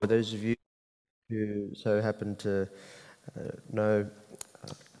For those of you who so happen to know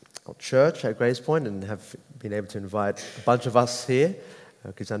our church at Grace Point and have been able to invite a bunch of us here,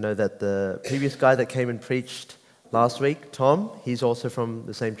 because I know that the previous guy that came and preached last week, Tom, he's also from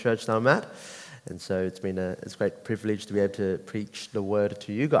the same church that I'm at, and so it's a great privilege to be able to preach the word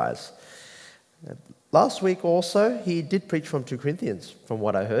to you guys. Last week also, he did preach from 2 Corinthians, from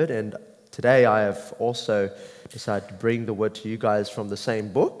what I heard, and today I have also decided to bring the word to you guys from the same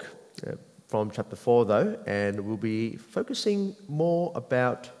book, from chapter 4 though, and we'll be focusing more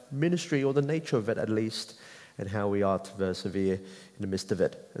about ministry, or the nature of it at least, and how we are to persevere in the midst of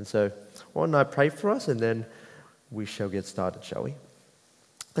it. And so, why don't I pray for us, and then we shall get started, shall we?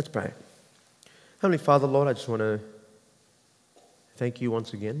 Let's pray. Heavenly Father, Lord, I just want to thank you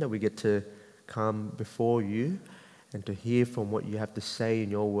once again that we get to come before you and to hear from what you have to say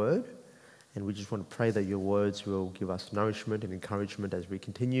in your word. And we just want to pray that your words will give us nourishment and encouragement as we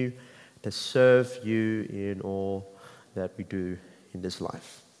continue to serve you in all that we do in this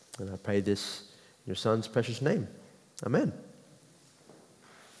life. And I pray this in your Son's precious name. Amen.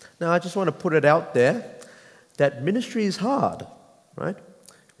 Now, I just want to put it out there that ministry is hard, right?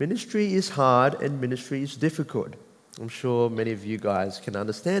 Ministry is hard and ministry is difficult. I'm sure many of you guys can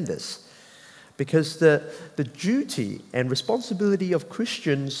understand this. Because the duty and responsibility of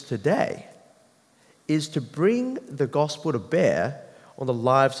Christians today is to bring the gospel to bear on the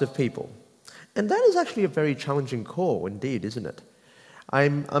lives of people. And that is actually a very challenging call indeed, isn't it?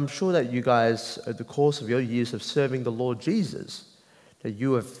 I'm sure that you guys, over the course of your years of serving the Lord Jesus, that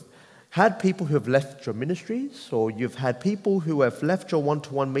you have had people who have left your ministries, or you've had people who have left your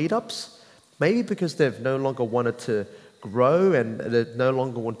one-to-one meetups, maybe because they've no longer wanted to grow and they no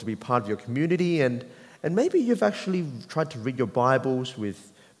longer want to be part of your community, and maybe you've actually tried to read your Bibles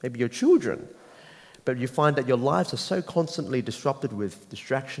with maybe your children, but you find that your lives are so constantly disrupted with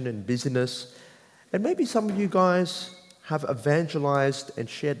distraction and busyness, and maybe some of you guys have evangelized and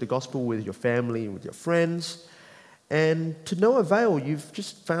shared the gospel with your family and with your friends, and to no avail. You've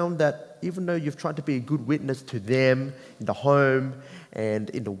just found that even though you've tried to be a good witness to them in the home and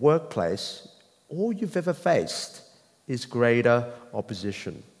in the workplace, all you've ever faced is greater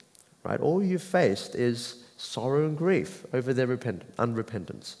opposition, right? All you've faced is sorrow and grief over their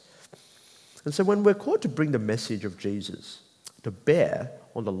unrepentance. And so when we're called to bring the message of Jesus to bear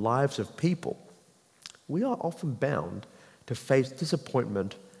on the lives of people, we are often bound to face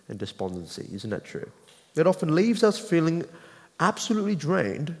disappointment and despondency. Isn't that true? It often leaves us feeling absolutely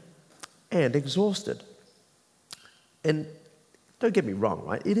drained and exhausted. And don't get me wrong,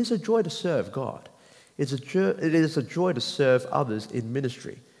 right? It is a joy to serve God. It is a joy to serve others in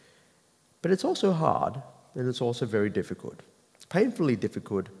ministry. But it's also hard, and it's also very difficult. Painfully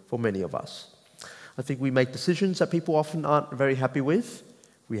difficult for many of us. I think we make decisions that people often aren't very happy with.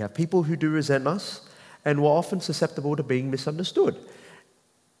 We have people who do resent us, and we're often susceptible to being misunderstood.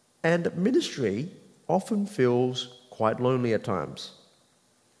 And ministry often feels quite lonely at times.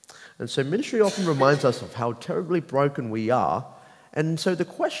 And so ministry often reminds us of how terribly broken we are. And so the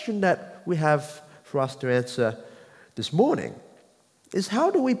question that we have for us to answer this morning is, how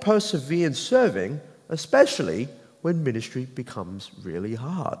do we persevere in serving, especially when ministry becomes really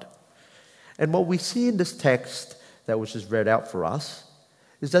hard? And what we see in this text that was just read out for us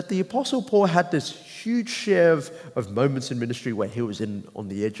is that the Apostle Paul had this huge share of moments in ministry where he was on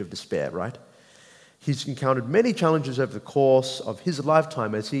the edge of despair, right? He's encountered many challenges over the course of his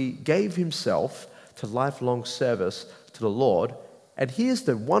lifetime as he gave himself to lifelong service to the Lord. And here's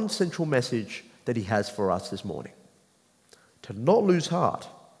the one central message that he has for us this morning: to not lose heart,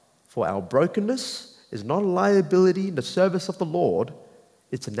 for our brokenness is not a liability in the service of the Lord,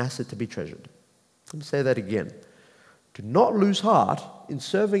 it's an asset to be treasured. Let me say that again. To not lose heart in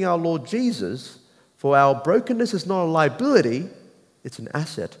serving our Lord Jesus, for our brokenness is not a liability, it's an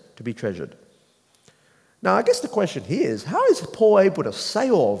asset to be treasured. Now, I guess the question here is, how is Paul able to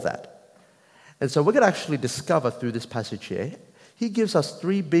say all of that? And so we're going to actually discover through this passage here. He gives us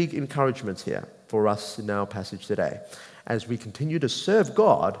 3 big encouragements here for us in our passage today as we continue to serve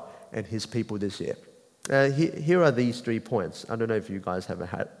God and his people this year. Here are these 3 points. I don't know if you guys have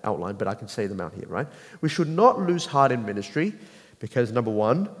an outline, but I can say them out here, right? We should not lose heart in ministry because, number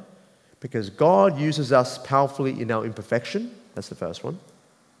 1, because God uses us powerfully in our imperfection. That's the first one.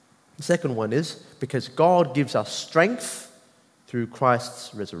 The second one is because God gives us strength through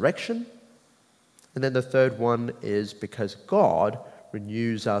Christ's resurrection. And then the third one is because God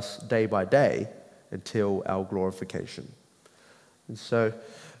renews us day by day until our glorification. And so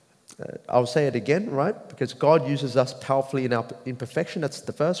I'll say it again, right? Because God uses us powerfully in our imperfection. That's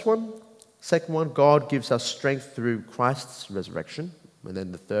the first one. Second one, God gives us strength through Christ's resurrection. And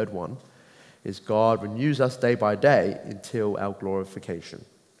then the third one is God renews us day by day until our glorification.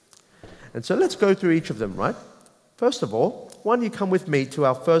 And so let's go through each of them, right? First of all, why don't you come with me to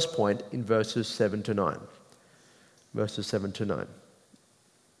our first point in verses 7 to 9. Verses 7 to 9.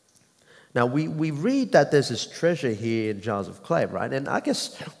 Now, we read that there's this treasure here in jars of clay, right? And I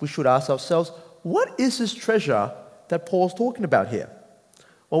guess we should ask ourselves, what is this treasure that Paul's talking about here?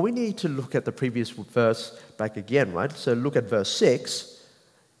 Well, we need to look at the previous verse back again, right? So look at verse 6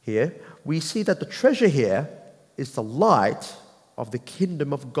 here. We see that the treasure here is the light of the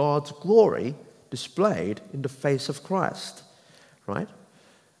kingdom of God's glory displayed in the face of Christ, right?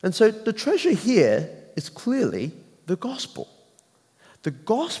 And so the treasure here is clearly the gospel. The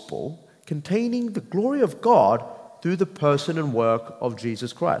gospel containing the glory of God through the person and work of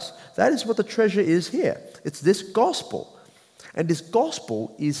Jesus Christ. That is what the treasure is here. It's this gospel. And this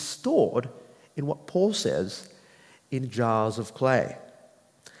gospel is stored in what Paul says in jars of clay.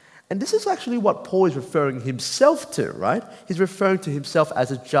 And this is actually what Paul is referring himself to, right? He's referring to himself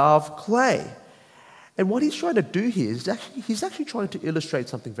as a jar of clay. And what he's trying to do here is he's actually trying to illustrate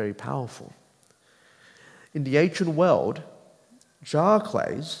something very powerful. In the ancient world,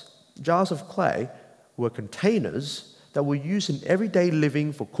 jars of clay were containers that were used in everyday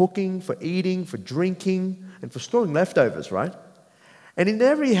living for cooking, for eating, for drinking, and for storing leftovers, right? And in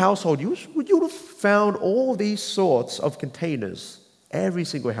every household, you would have found all these sorts of containers, every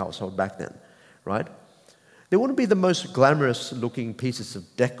single household back then, right? They wouldn't be the most glamorous looking pieces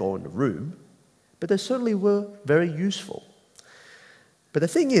of decor in the room, but they certainly were very useful. But the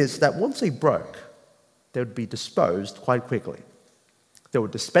thing is that once they broke, they would be disposed quite quickly. They were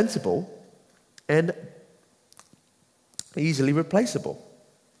dispensable and easily replaceable.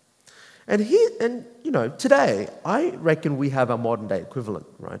 And today, I reckon we have our modern day equivalent,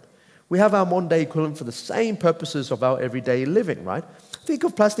 right? We have our modern day equivalent for the same purposes of our everyday living, right? Think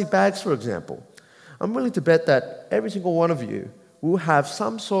of plastic bags, for example. I'm willing to bet that every single one of you will have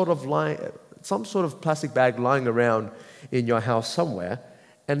some sort of plastic bag lying around in your house somewhere,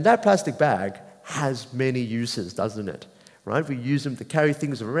 and that plastic bag has many uses, doesn't it? Right? We use them to carry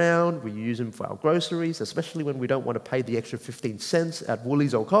things around. We use them for our groceries, especially when we don't want to pay the extra 15 cents at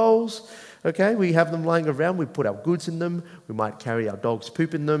Woolies or Coles. Okay, we have them lying around. We put our goods in them. We might carry our dog's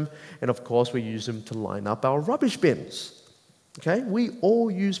poop in them. And of course, we use them to line up our rubbish bins. Okay, we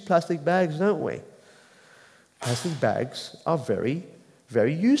all use plastic bags, don't we? Plastic bags are very,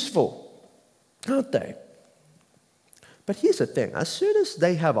 very useful, aren't they? But here's the thing. As soon as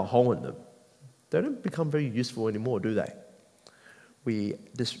they have a hole in them, they don't become very useful anymore, do they? We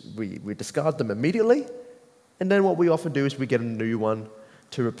discard them immediately, and then what we often do is we get a new one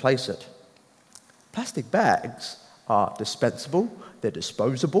to replace it. Plastic bags are dispensable, they're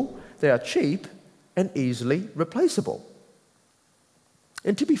disposable, they are cheap, and easily replaceable.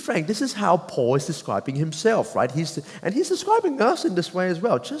 And to be frank, this is how Paul is describing himself, right? He's describing us in this way as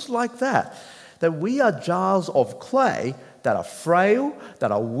well, just like that. That we are jars of clay that are frail,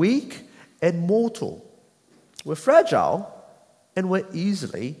 that are weak, and mortal. We're fragile, and we're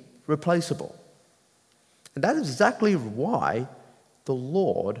easily replaceable. And that is exactly why the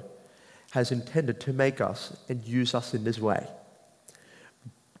Lord has intended to make us and use us in this way.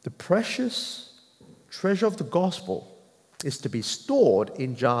 The precious treasure of the gospel is to be stored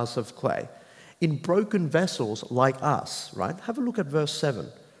in jars of clay, in broken vessels like us, right? Have a look at verse 7,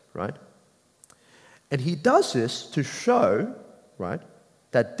 right? And he does this to show, right,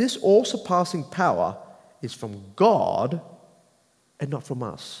 that this all-surpassing power is from God and not from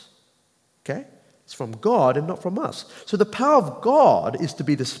us. Okay? It's from God and not from us. So the power of God is to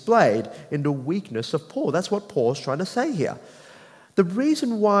be displayed in the weakness of Paul. That's what Paul's trying to say here. The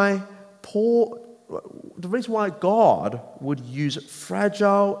reason why God would use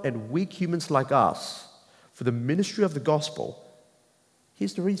fragile and weak humans like us for the ministry of the gospel,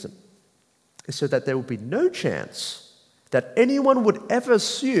 here's the reason. It's so that there will be no chance that anyone would ever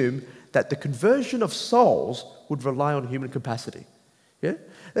assume that the conversion of souls would rely on human capacity. Yeah?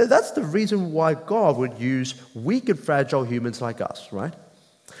 That's the reason why God would use weak and fragile humans like us, right?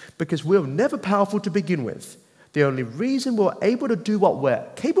 Because we're never powerful to begin with. The only reason we're able to do what we're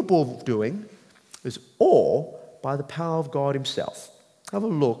capable of doing is all by the power of God himself. Have a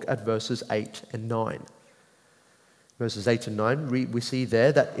look at verses 8 and 9. Verses 8 and 9, we see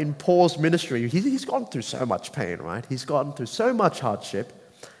there that in Paul's ministry, he's gone through so much pain, right? He's gone through so much hardship,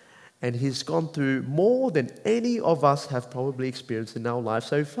 and he's gone through more than any of us have probably experienced in our life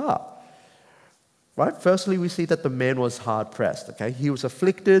so far. Right? Firstly, we see that the man was hard-pressed, okay? He was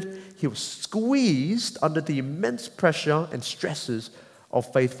afflicted, he was squeezed under the immense pressure and stresses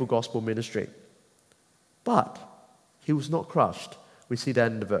of faithful gospel ministry. But he was not crushed. We see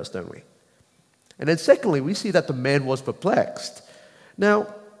that in the verse, don't we? And then secondly, we see that the man was perplexed. Now,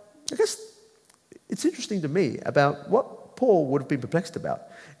 I guess it's interesting to me about what Paul would have been perplexed about.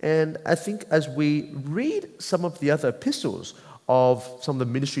 And I think as we read some of the other epistles of some of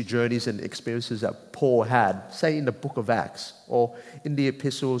the ministry journeys and experiences that Paul had, say in the book of Acts, or in the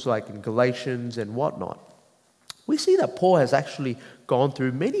epistles like in Galatians and whatnot, we see that Paul has actually gone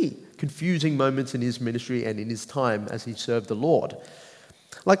through many confusing moments in his ministry and in his time as he served the Lord.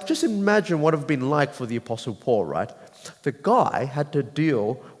 Like, just imagine what it would have been like for the Apostle Paul, right? The guy had to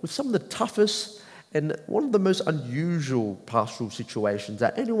deal with some of the toughest and one of the most unusual pastoral situations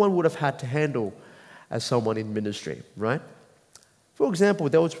that anyone would have had to handle as someone in ministry, right? For example,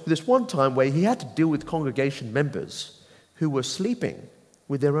 there was this one time where he had to deal with congregation members who were sleeping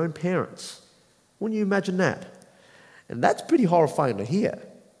with their own parents. Wouldn't you imagine that? And that's pretty horrifying to hear.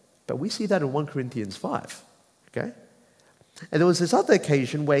 But we see that in 1 Corinthians 5, okay? And there was this other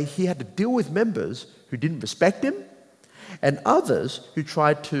occasion where he had to deal with members who didn't respect him and others who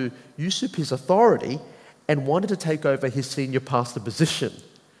tried to usurp his authority and wanted to take over his senior pastor position.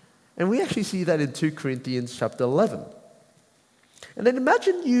 And we actually see that in 2 Corinthians chapter 11. And then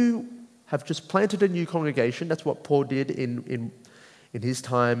imagine you have just planted a new congregation. That's what Paul did in his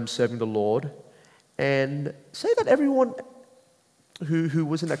time serving the Lord. And say that everyone who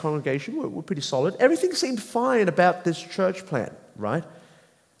was in that congregation were pretty solid. Everything seemed fine about this church plant, right?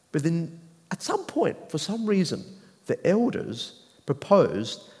 But then at some point, for some reason, the elders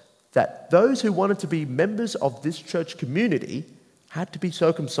proposed that those who wanted to be members of this church community had to be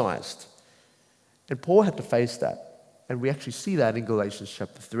circumcised. And Paul had to face that. And we actually see that in Galatians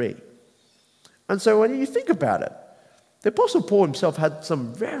chapter 3. And so when you think about it, the Apostle Paul himself had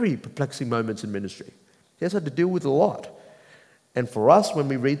some very perplexing moments in ministry. He has had to deal with a lot. And for us, when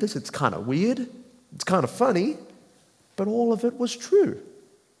we read this, it's kind of weird, it's kind of funny, but all of it was true.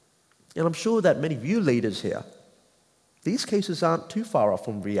 And I'm sure that many of you leaders here, these cases aren't too far off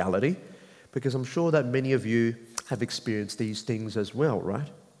from reality, because I'm sure that many of you have experienced these things as well, right?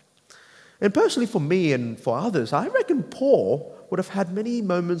 And personally for me and for others, I reckon Paul would have had many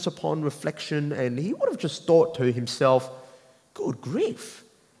moments upon reflection, and he would have just thought to himself, good grief,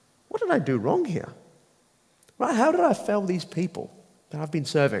 what did I do wrong here? Right? How did I fail these people that I've been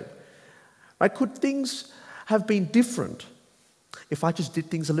serving? Right? Could things have been different if I just did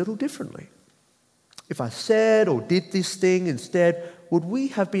things a little differently? If I said or did this thing instead, would we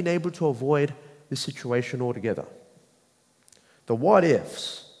have been able to avoid this situation altogether? The what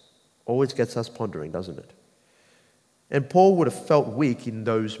ifs always gets us pondering, doesn't it? And Paul would have felt weak in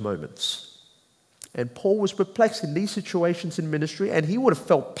those moments. And Paul was perplexed in these situations in ministry, and he would have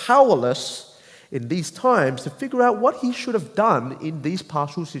felt powerless in these times to figure out what he should have done in these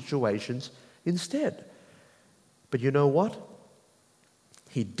pastoral situations instead. But you know what?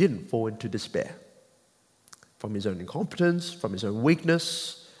 He didn't fall into despair from his own incompetence, from his own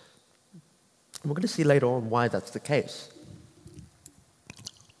weakness. And we're going to see later on why that's the case.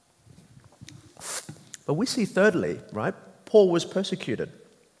 But we see thirdly, right, Paul was persecuted.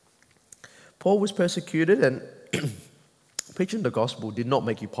 Paul was persecuted, and preaching the gospel did not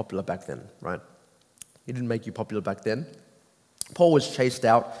make you popular back then, right? It didn't make you popular back then. Paul was chased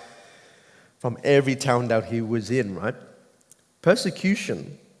out from every town that he was in, right?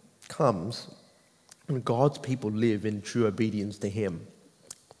 Persecution comes when God's people live in true obedience to him.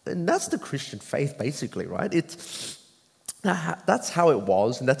 And that's the Christian faith, basically, right? That's how it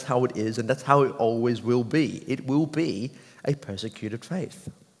was, and that's how it is, and that's how it always will be. It will be a persecuted faith.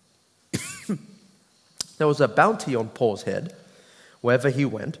 There was a bounty on Paul's head wherever he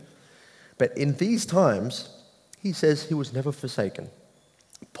went, but in these times, he says he was never forsaken.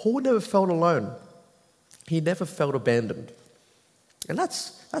 Paul never felt alone. He never felt abandoned. And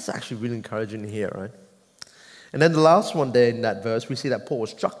that's actually really encouraging to hear, right? And then the last one there in that verse, we see that Paul was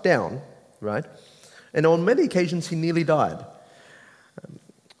struck down, right? And on many occasions, he nearly died.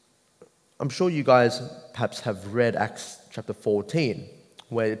 I'm sure you guys perhaps have read Acts chapter 14,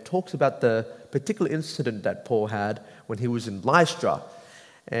 where it talks about the particular incident that Paul had when he was in Lystra.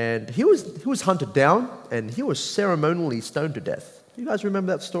 And he was hunted down, and he was ceremonially stoned to death. You guys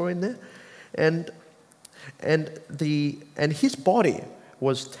remember that story in there? And his body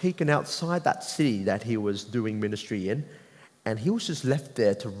was taken outside that city that he was doing ministry in, and he was just left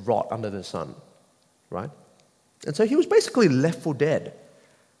there to rot under the sun, right? And so he was basically left for dead.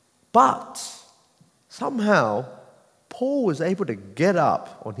 But somehow, Paul was able to get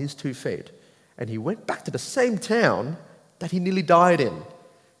up on his 2 feet, and he went back to the same town that he nearly died in,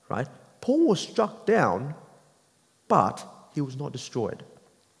 right? Paul was struck down, but he was not destroyed.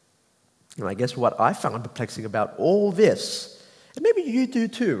 And I guess what I found perplexing about all this and maybe you do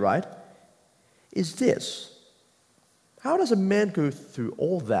too, right, is this. How does a man go through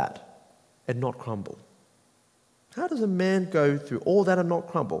all that and not crumble? How does a man go through all that and not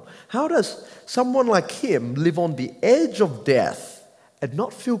crumble? How does someone like him live on the edge of death and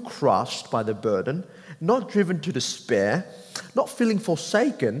not feel crushed by the burden, not driven to despair, not feeling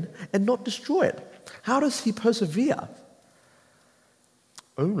forsaken, and not destroyed? How does he persevere?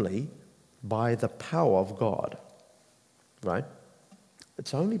 Only by the power of God, right?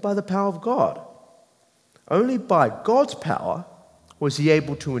 It's only by the power of God. Only by God's power was he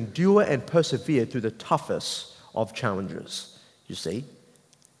able to endure and persevere through the toughest of challenges, you see.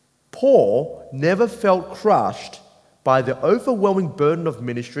 Paul never felt crushed by the overwhelming burden of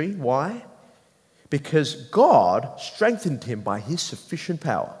ministry. Why? Because God strengthened him by his sufficient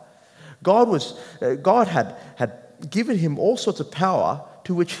power. God had given him all sorts of power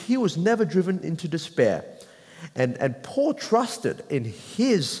to which he was never driven into despair. And Paul trusted in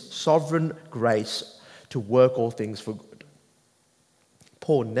his sovereign grace to work all things for good.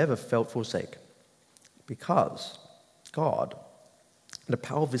 Paul never felt forsaken because God, the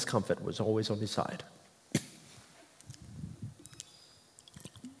power of his comfort, was always on his side.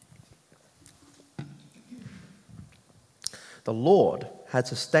 The Lord had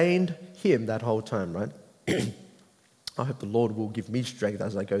sustained him that whole time, right? I hope the Lord will give me strength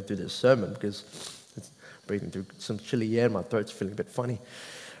as I go through this sermon, because it's breathing through some chilly air and my throat's feeling a bit funny,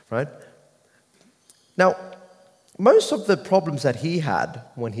 right? Now, most of the problems that he had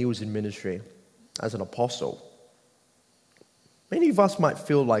when he was in ministry as an apostle, many of us might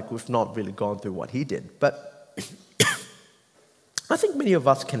feel like we've not really gone through what he did, but I think many of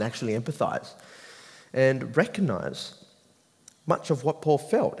us can actually empathize and recognize much of what Paul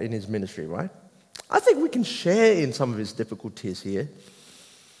felt in his ministry, right? I think we can share in some of his difficulties here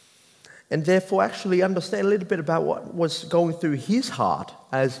and therefore actually understand a little bit about what was going through his heart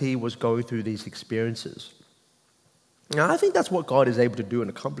as he was going through these experiences. Now, I think that's what God is able to do and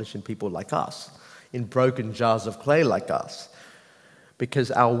accomplish in people like us, in broken jars of clay like us,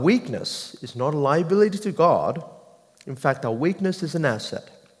 because our weakness is not a liability to God. In fact, our weakness is an asset.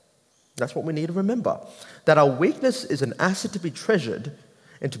 That's what we need to remember, that our weakness is an asset to be treasured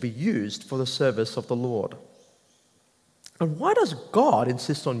and to be used for the service of the Lord. And why does God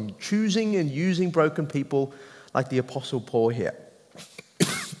insist on choosing and using broken people like the Apostle Paul here?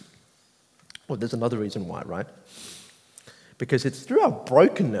 Well, there's another reason why, right? Because it's through our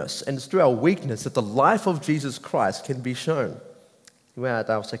brokenness and it's through our weakness that the life of Jesus Christ can be shown. We're at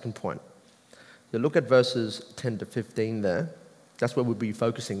our second point. So look at verses 10 to 15 there. That's where we'll be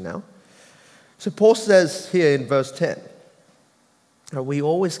focusing now. So Paul says here in verse 10, we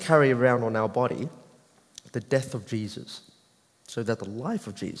always carry around on our body the death of Jesus, so that the life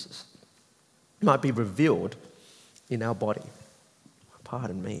of Jesus might be revealed in our body.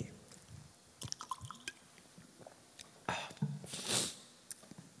 Pardon me.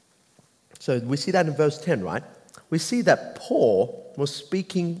 So we see that in verse 10, right? We see that Paul was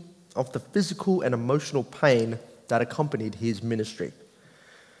speaking of the physical and emotional pain that accompanied his ministry.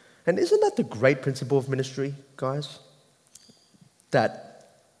 And isn't that the great principle of ministry, guys?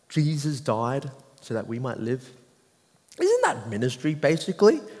 That Jesus died so that we might live? Isn't that ministry,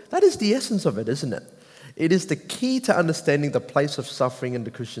 basically? That is the essence of it, isn't it? It is the key to understanding the place of suffering in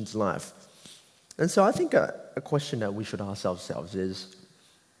the Christian's life. And so I think a question that we should ask ourselves is,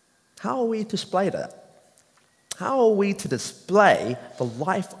 how are we to display that? How are we to display the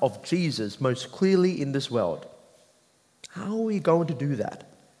life of Jesus most clearly in this world? How are we going to do that?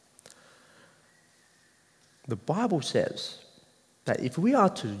 The Bible says that if we are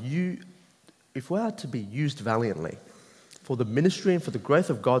to be used valiantly for the ministry and for the growth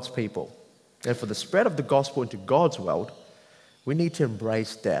of God's people and for the spread of the gospel into God's world, we need to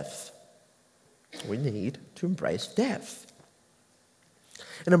embrace death. We need to embrace death.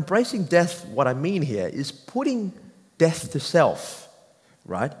 And embracing death, what I mean here, is putting death to self,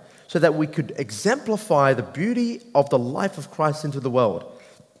 right? So that we could exemplify the beauty of the life of Christ into the world.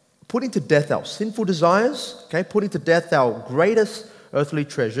 Putting to death our sinful desires, okay? Putting to death our greatest earthly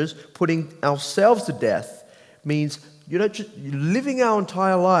treasures, putting ourselves to death means you're living our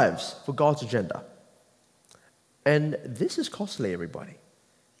entire lives for God's agenda. And this is costly, everybody.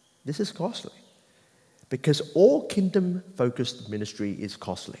 This is costly. Because all kingdom-focused ministry is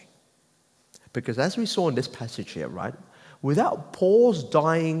costly. Because as we saw in this passage here, right, without Paul's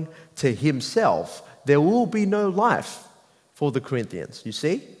dying to himself, there will be no life for the Corinthians, you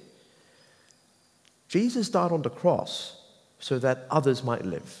see? Jesus died on the cross so that others might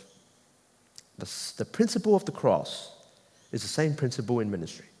live. The principle of the cross is the same principle in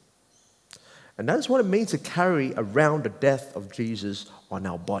ministry. And that is what it means to carry around the death of Jesus on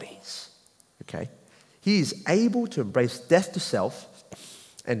our bodies. Okay? He is able to embrace death to self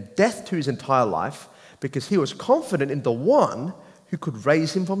and death to his entire life because he was confident in the one who could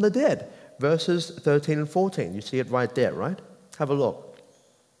raise him from the dead. Verses 13 and 14. You see it right there, right? Have a look.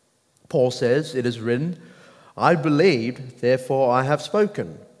 Paul says, "It is written, I believed, therefore I have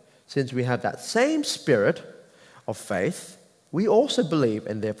spoken." Since we have that same spirit of faith, we also believe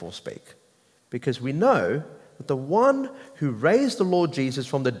and therefore speak. Because we know that the one who raised the Lord Jesus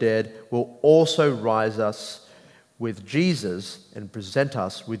from the dead will also rise us with Jesus and present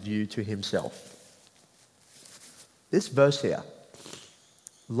us with you to himself. This verse here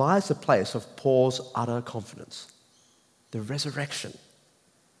lies the place of Paul's utter confidence. The resurrection.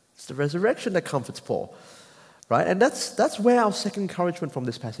 It's the resurrection that comforts Paul. Right? And that's where our second encouragement from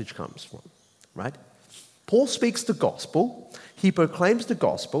this passage comes from. Right? Paul speaks the gospel, he proclaims the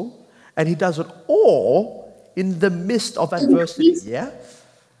gospel, and he does it all in the midst of adversity. Yeah?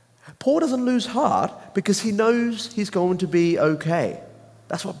 Paul doesn't lose heart because he knows he's going to be okay.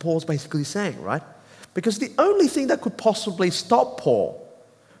 That's what Paul's basically saying, right? Because the only thing that could possibly stop Paul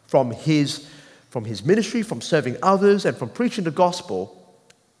from his ministry, from serving others, and from preaching the gospel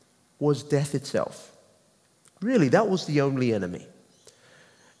was death itself. Really, that was the only enemy.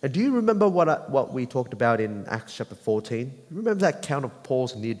 And do you remember what we talked about in Acts chapter 14? Remember that account of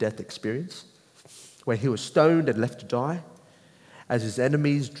Paul's near-death experience? Where he was stoned and left to die? As his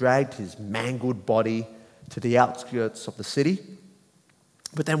enemies dragged his mangled body to the outskirts of the city.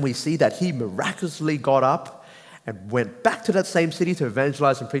 But then we see that he miraculously got up and went back to that same city to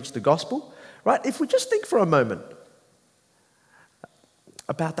evangelize and preach the gospel. Right? If we just think for a moment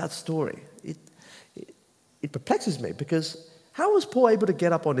about that story, it perplexes me because how was Paul able to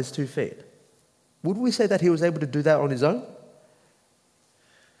get up on his 2 feet? Would we say that he was able to do that on his own?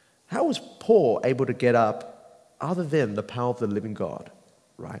 How was Paul able to get up other than the power of the living God,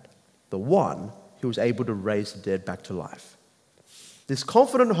 right? The one who was able to raise the dead back to life. This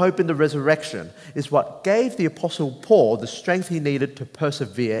confident hope in the resurrection is what gave the Apostle Paul the strength he needed to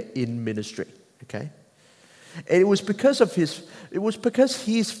persevere in ministry, okay? And it was because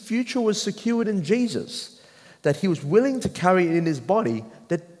his future was secured in Jesus that he was willing to carry in his body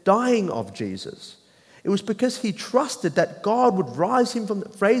the dying of Jesus. It was because he trusted that God would raise him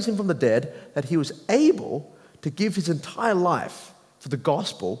from the dead that he was able to give his entire life for the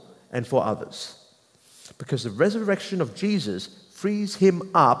gospel and for others. Because the resurrection of Jesus frees him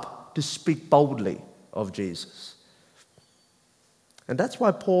up to speak boldly of Jesus. And that's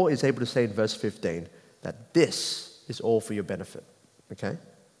why Paul is able to say in verse 15 that this is all for your benefit. Okay?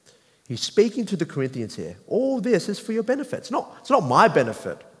 He's speaking to the Corinthians here. All this is for your benefit. It's not my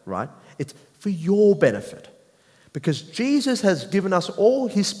benefit, right? It's for your benefit. Because Jesus has given us all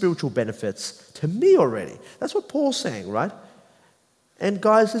his spiritual benefits to me already. That's what Paul's saying, right? And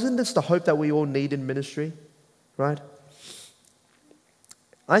guys, isn't this the hope that we all need in ministry, right?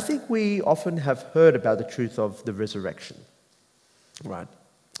 I think we often have heard about the truth of the resurrection, right?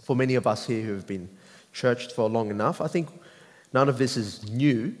 For many of us here who have been churched for long enough, I think none of this is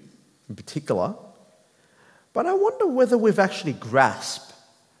new in particular, but I wonder whether we've actually grasped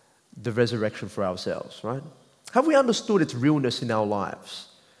the resurrection for ourselves, right? Have we understood its realness in our lives?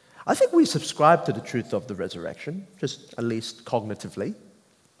 I think we subscribe to the truth of the resurrection, just at least cognitively.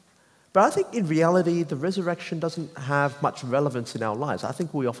 But I think in reality, the resurrection doesn't have much relevance in our lives. I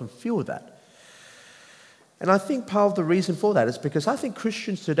think we often feel that. And I think part of the reason for that is because I think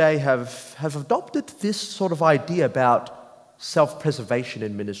Christians today have adopted this sort of idea about self-preservation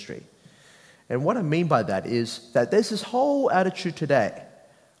in ministry. And what I mean by that is that there's this whole attitude today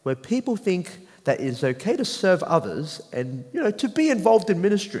where people think that it's okay to serve others and, to be involved in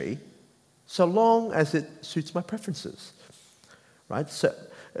ministry so long as it suits my preferences, right? So,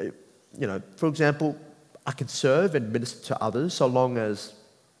 for example, I can serve and minister to others so long as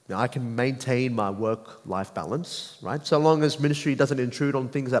I can maintain my work-life balance, right? So long as ministry doesn't intrude on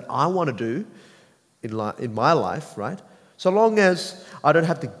things that I want to do in my life, right? So long as I don't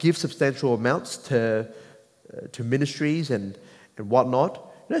have to give substantial amounts to ministries and whatnot.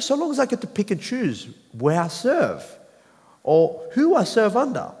 So long as I get to pick and choose where I serve, or who I serve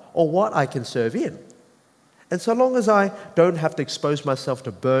under, or what I can serve in. And so long as I don't have to expose myself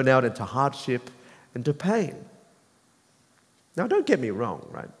to burnout and to hardship and to pain. Now, don't get me wrong,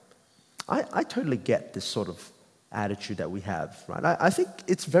 right? I totally get this sort of attitude that we have, right? I think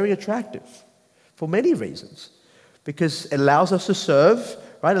it's very attractive for many reasons. Because it allows us to serve,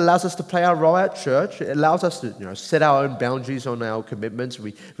 right? It allows us to play our role at church. It allows us to, set our own boundaries on our commitments.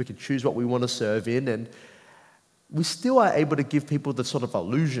 We can choose what we want to serve in, and we still are able to give people the sort of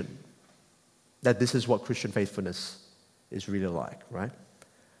illusion that this is what Christian faithfulness is really like, right?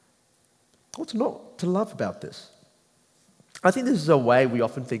 What's not to love about this? I think this is a way we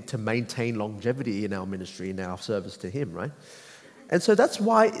often think to maintain longevity in our ministry, in our service to Him, right? And so that's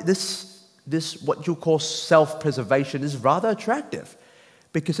why this what you call self-preservation is rather attractive,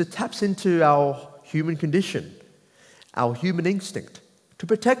 because it taps into our human condition, our human instinct to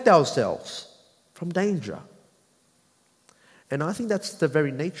protect ourselves from danger. And I think that's the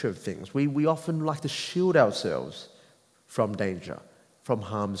very nature of things. We often like to shield ourselves from danger, from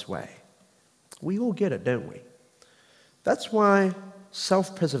harm's way. We all get it, don't we? That's why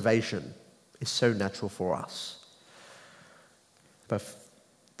self-preservation is so natural for us. But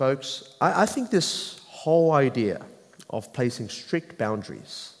folks, I think this whole idea of placing strict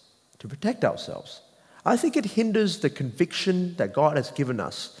boundaries to protect ourselves, I think it hinders the conviction that God has given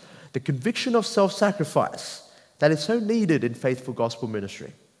us, the conviction of self-sacrifice that is so needed in faithful gospel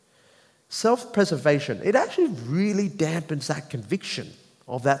ministry. Self-preservation, it actually really dampens that conviction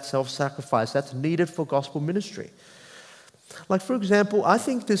of that self-sacrifice that's needed for gospel ministry. Like, for example, I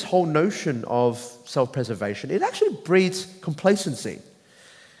think this whole notion of self-preservation, it actually breeds complacency.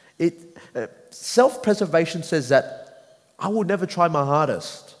 Self-preservation says that I will never try my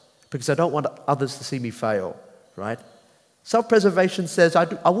hardest because I don't want others to see me fail, right? Self-preservation says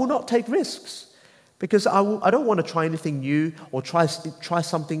I will not take risks because I don't want to try anything new or try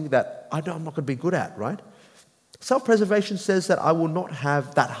something that I know I'm not going to be good at, right? Self-preservation says that I will not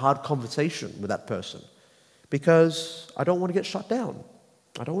have that hard conversation with that person because I don't want to get shut down.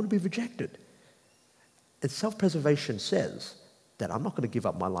 I don't want to be rejected. And self-preservation says that I'm not going to give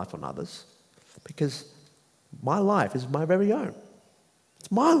up my life on others because my life is my very own.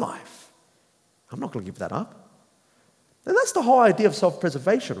 It's my life. I'm not going to give that up. And that's the whole idea of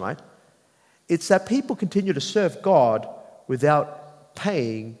self-preservation, right? It's that people continue to serve God without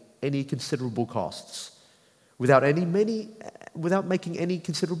paying any considerable costs, without making any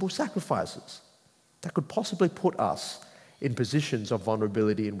considerable sacrifices that could possibly put us in positions of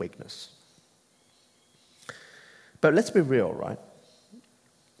vulnerability and weakness. But let's be real, right?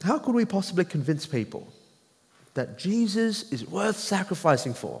 How could we possibly convince people that Jesus is worth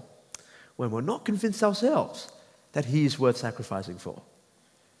sacrificing for when we're not convinced ourselves that He is worth sacrificing for?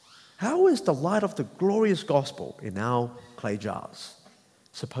 How is the light of the glorious gospel in our clay jars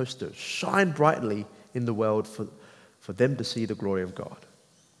supposed to shine brightly in the world for them to see the glory of God?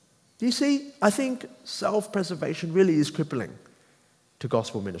 You see, I think self-preservation really is crippling to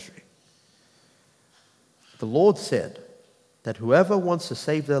gospel ministry. The Lord said that whoever wants to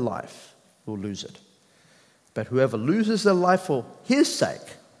save their life will lose it, but whoever loses their life for His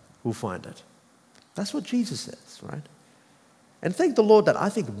sake will find it. That's what Jesus says, right? And thank the Lord that I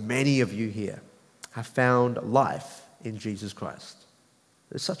think many of you here have found life in Jesus Christ.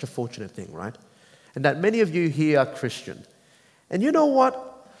 It's such a fortunate thing, right? And that many of you here are Christian. And you know what?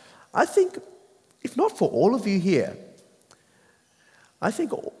 I think, if not for all of you here, I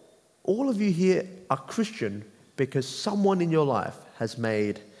think all of you here are Christian because someone in your life has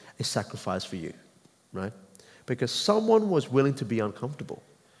made a sacrifice for you, right? Because someone was willing to be uncomfortable.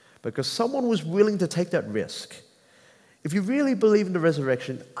 Because someone was willing to take that risk. If you really believe in the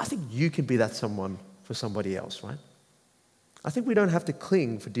resurrection, I think you can be that someone for somebody else, right? I think we don't have to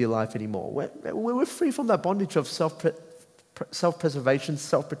cling for dear life anymore. We're free from that bondage of self-preservation,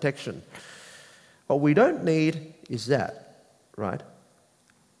 self-protection. What we don't need is that, right?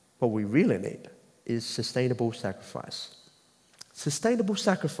 What we really need is sustainable sacrifice. Sustainable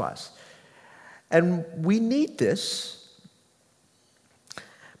sacrifice. And we need this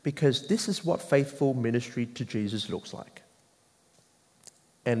because this is what faithful ministry to Jesus looks like.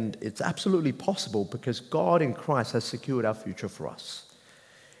 And it's absolutely possible because God in Christ has secured our future for us.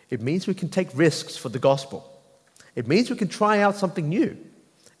 It means we can take risks for the gospel. It means we can try out something new.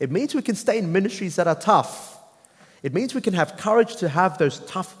 It means we can stay in ministries that are tough. It means we can have courage to have those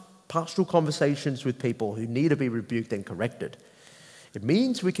tough pastoral conversations with people who need to be rebuked and corrected. It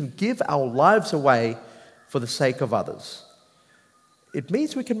means we can give our lives away for the sake of others. It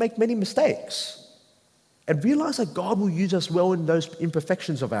means we can make many mistakes and realize that God will use us well in those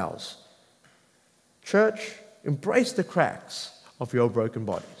imperfections of ours. Church, embrace the cracks of your broken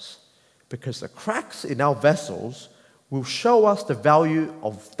bodies because the cracks in our vessels will show us the value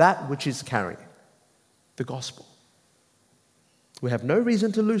of that which is carrying, the gospel. We have no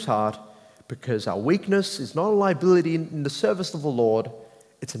reason to lose heart because our weakness is not a liability in the service of the Lord,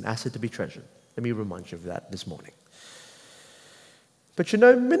 it's an asset to be treasured. Let me remind you of that this morning. But you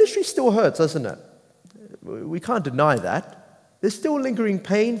know, ministry still hurts, doesn't it? We can't deny that. There's still lingering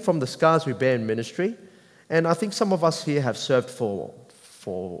pain from the scars we bear in ministry. And I think some of us here have served for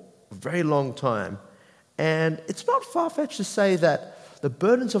a very long time. And it's not far-fetched to say that the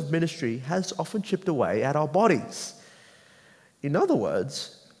burdens of ministry has often chipped away at our bodies. In other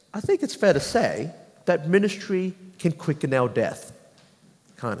words, I think it's fair to say that ministry can quicken our death,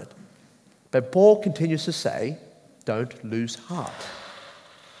 can't it? But Paul continues to say, don't lose heart.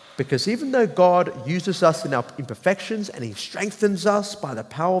 Because even though God uses us in our imperfections and He strengthens us by the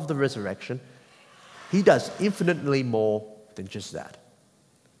power of the resurrection, He does infinitely more than just that.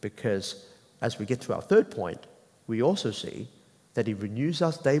 Because as we get to our third point, we also see that He renews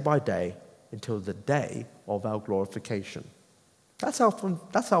us day by day until the day of our glorification. That's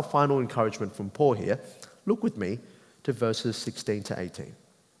our final encouragement from Paul here. Look with me to verses 16 to 18.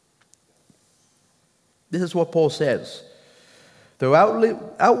 This is what Paul says. Though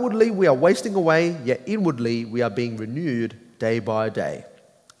outwardly we are wasting away, yet inwardly we are being renewed day by day.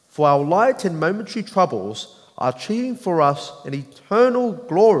 For our light and momentary troubles are achieving for us an eternal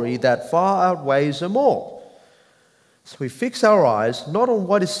glory that far outweighs them all. So we fix our eyes not on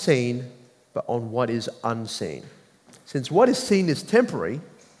what is seen, but on what is unseen. Since what is seen is temporary,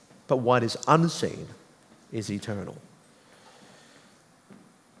 but what is unseen is eternal.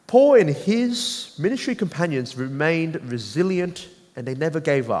 Paul and his ministry companions remained resilient and they never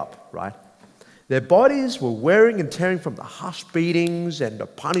gave up, right? Their bodies were wearing and tearing from the harsh beatings and the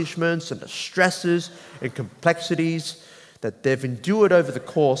punishments and the stresses and complexities that they've endured over the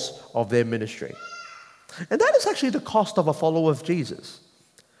course of their ministry. And that is actually the cost of a follower of Jesus.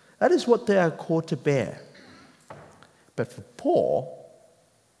 That is what they are called to bear. But for Paul,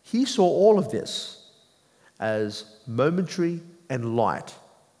 he saw all of this as momentary and light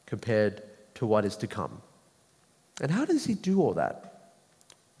compared to what is to come. And how does he do all that?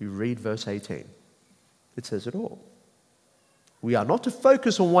 We read verse 18. It says it all. We are not to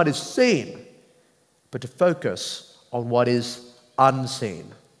focus on what is seen, but to focus on what is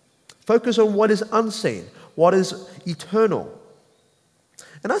unseen. Focus on what is unseen, what is eternal.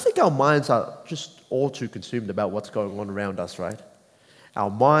 And I think our minds are just all too consumed about what's going on around us, right? Our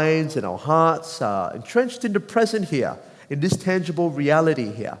minds and our hearts are entrenched in the present here, in this tangible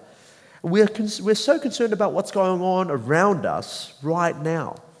reality here. We're so concerned about what's going on around us right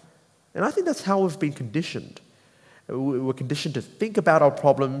now. And I think that's how we've been conditioned. We're conditioned to think about our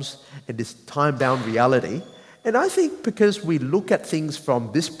problems in this time-bound reality. And I think because we look at things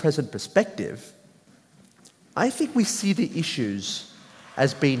from this present perspective, I think we see the issues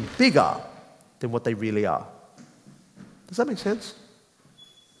as being bigger than what they really are. Does that make sense?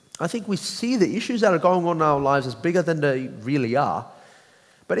 I think we see the issues that are going on in our lives as bigger than they really are.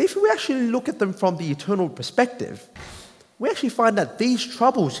 But if we actually look at them from the eternal perspective, we actually find that these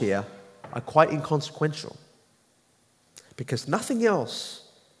troubles here are quite inconsequential. Because nothing else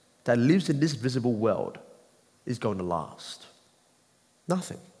that lives in this visible world is going to last.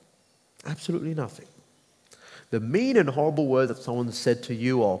 Nothing. Absolutely nothing. The mean and horrible word that someone said to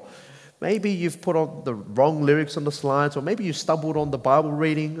you, or maybe you've put on the wrong lyrics on the slides, or maybe you stumbled on the Bible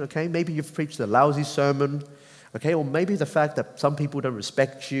reading, okay? Maybe you've preached a lousy sermon, okay? Or maybe the fact that some people don't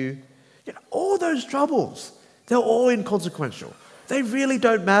respect you. You know, all those troubles, they're all inconsequential. They really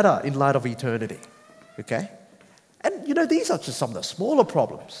don't matter in light of eternity, okay? And, you know, these are just some of the smaller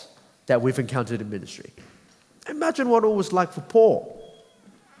problems that we've encountered in ministry. Imagine what it was like for Paul.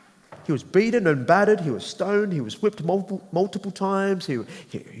 He was beaten and battered, he was stoned, he was whipped multiple times,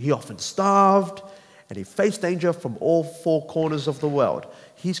 he often starved, and he faced danger from all four corners of the world.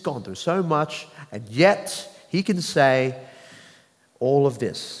 He's gone through so much, and yet he can say all of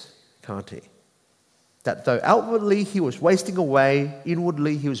this, can't he? That though outwardly he was wasting away,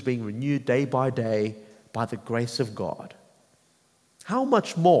 inwardly he was being renewed day by day by the grace of God. How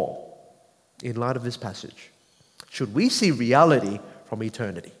much more, in light of this passage, should we see reality from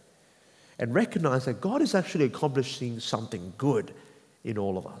eternity and recognize that God is actually accomplishing something good in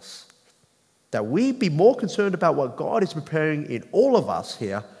all of us? That we be more concerned about what God is preparing in all of us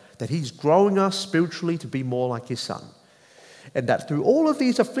here, that He's growing us spiritually to be more like His Son. And that through all of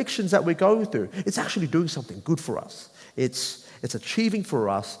these afflictions that we're going through, it's actually doing something good for us. It's achieving for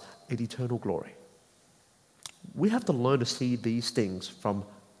us an eternal glory. We have to learn to see these things from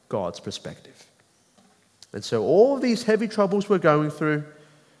God's perspective. And so all of these heavy troubles we're going through,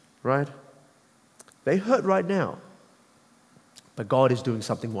 right? They hurt right now. But God is doing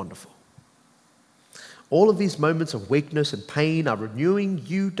something wonderful. All of these moments of weakness and pain are renewing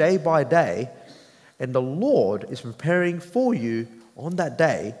you day by day. And the Lord is preparing for you on that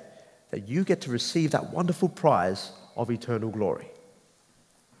day that you get to receive that wonderful prize of eternal glory.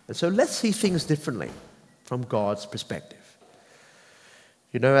 And so let's see things differently from God's perspective.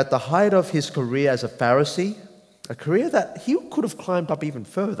 You know, at the height of his career as a Pharisee, a career that he could have climbed up even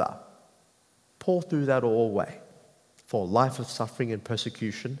further. Paul threw that all away for a life of suffering and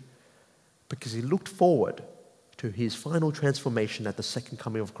persecution because he looked forward to his final transformation at the second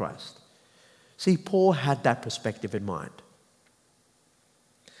coming of Christ. See, Paul had that perspective in mind.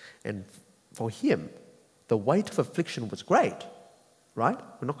 And for him, the weight of affliction was great, right?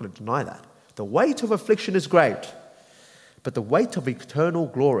 We're not going to deny that. The weight of affliction is great, but the weight of eternal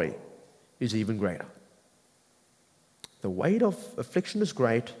glory is even greater. The weight of affliction is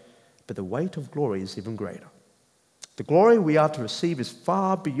great, but the weight of glory is even greater. The glory we are to receive is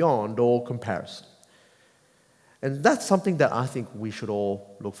far beyond all comparison. And that's something that I think we should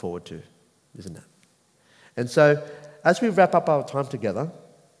all look forward to, isn't it? And so, as we wrap up our time together,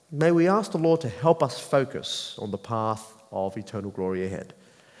 may we ask the Lord to help us focus on the path of eternal glory ahead.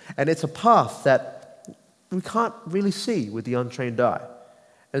 And it's a path that we can't really see with the untrained eye.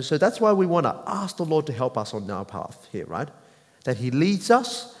 And so that's why we want to ask the Lord to help us on our path here, right? That He leads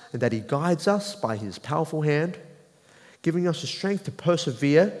us and that He guides us by His powerful hand, giving us the strength to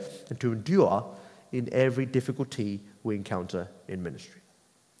persevere and to endure in every difficulty we encounter in ministry.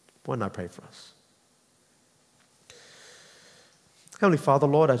 Why don't I pray for us? Heavenly Father,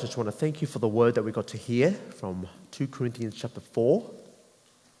 Lord, I just want to thank You for the word that we got to hear from 2 Corinthians chapter 4.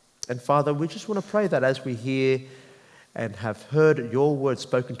 And Father, we just want to pray that as we hear and have heard Your word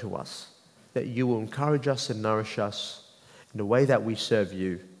spoken to us, that You will encourage us and nourish us in the way that we serve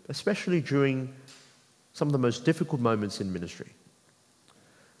You, especially during some of the most difficult moments in ministry.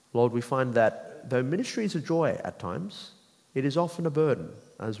 Lord, we find that though ministry is a joy at times, it is often a burden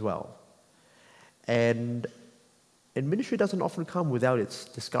as well. And ministry doesn't often come without its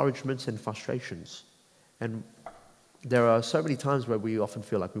discouragements and frustrations. And there are so many times where we often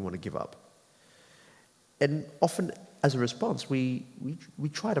feel like we want to give up. And often, as a response, we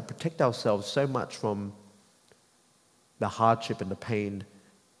try to protect ourselves so much from the hardship and the pain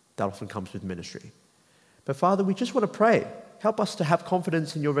that often comes with ministry. But Father, we just want to pray. Help us to have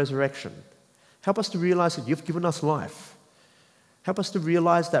confidence in Your resurrection. Help us to realize that You've given us life. Help us to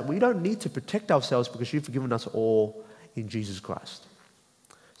realize that we don't need to protect ourselves because You've given us all in Jesus Christ.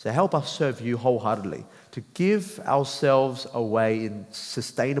 So help us serve You wholeheartedly, to give ourselves away in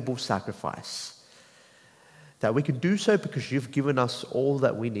sustainable sacrifice. That we can do so because You've given us all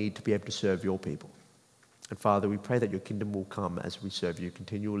that we need to be able to serve Your people. And Father, we pray that Your kingdom will come as we serve You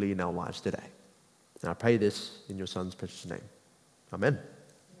continually in our lives today. And I pray this in Your Son's precious name. Amen.